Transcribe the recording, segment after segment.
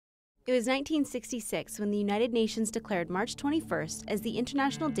It was 1966 when the United Nations declared March 21st as the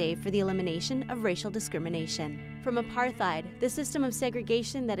International Day for the Elimination of Racial Discrimination. From apartheid, the system of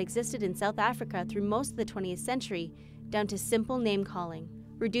segregation that existed in South Africa through most of the 20th century, down to simple name-calling.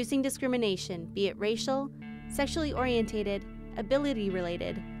 Reducing discrimination, be it racial, sexually orientated,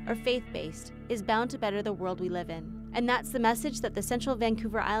 ability-related, or faith-based, is bound to better the world we live in. And that's the message that the Central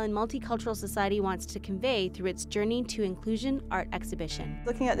Vancouver Island Multicultural Society wants to convey through its Journey to Inclusion art exhibition.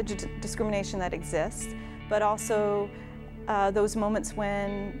 Looking at the discrimination that exists, but also those moments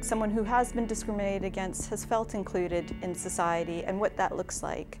when someone who has been discriminated against has felt included in society and what that looks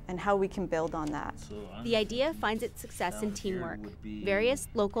like and how we can build on that. The idea finds its success in teamwork. Various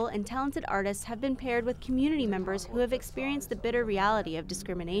local and talented artists have been paired with community members who have experienced the bitter reality of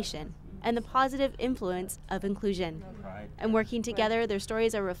discrimination and the positive influence of inclusion. And working together, their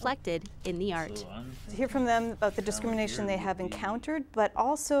stories are reflected in the art. To hear from them about the discrimination they have encountered, but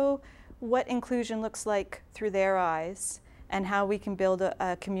also what inclusion looks like through their eyes and how we can build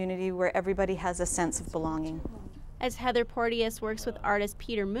a community where everybody has a sense of belonging. As Heather Porteous works with artist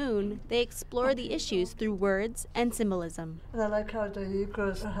Peter Moon, they explore the issues through words and symbolism. And I like how the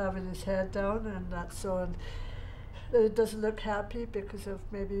eagle's having his head down and that's so, and it doesn't look happy because of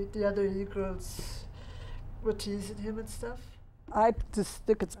maybe the other eagles were teasing him and stuff. I just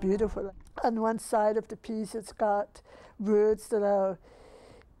think it's beautiful. On one side of the piece it's got words that are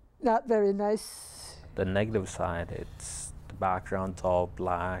not very nice. The negative side, it's the background's all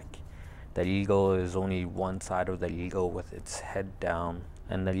black. The eagle is only one side of the eagle with its head down,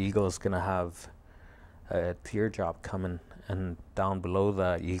 and the eagle is gonna have a teardrop coming, and down below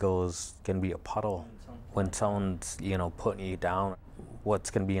the eagle is gonna be a puddle. When someone's, putting you down,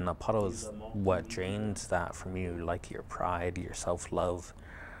 what's gonna be in the puddle is what drains that from you, like your pride, your self-love,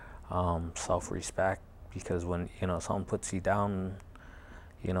 self-respect. Because when someone puts you down,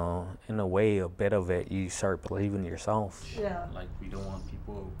 in a way, a bit of it, you start believing yourself. Yeah. Like, we don't want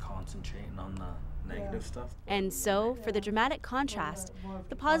people concentrating on the negative stuff. And so, for the dramatic contrast,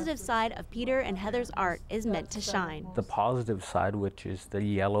 the positive side of Peter and Heather's art is meant to shine. The positive side, which is the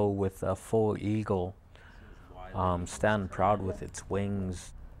yellow with a full eagle, stand proud with its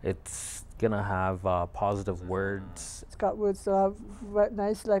wings. It's gonna have positive words. It's got words that are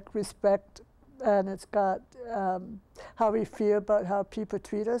nice, like respect, and it's got how we feel about how people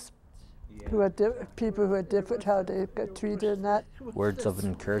treat us, people who are different, how they get treated and that. Words of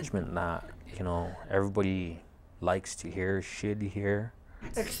encouragement that, everybody likes to hear, should hear.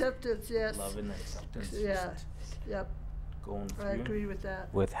 Acceptance, yes. Love and acceptance. Yeah, yep. I agree with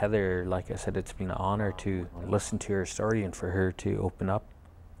that. With Heather, like I said, it's been an honor to listen to her story and for her to open up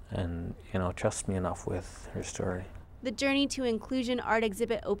and, trust me enough with her story. The Journey to Inclusion art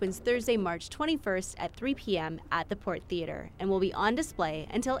exhibit opens Thursday, March 21st at 3 p.m. at the Port Theatre and will be on display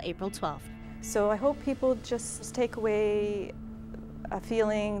until April 12th. So I hope people just take away a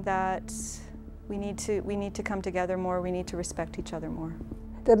feeling that we need to come together more, we need to respect each other more.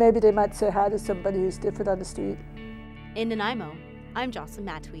 Then maybe they might say hi to somebody who's different on the street. In Nanaimo, I'm Jocelyn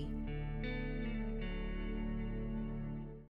Matui.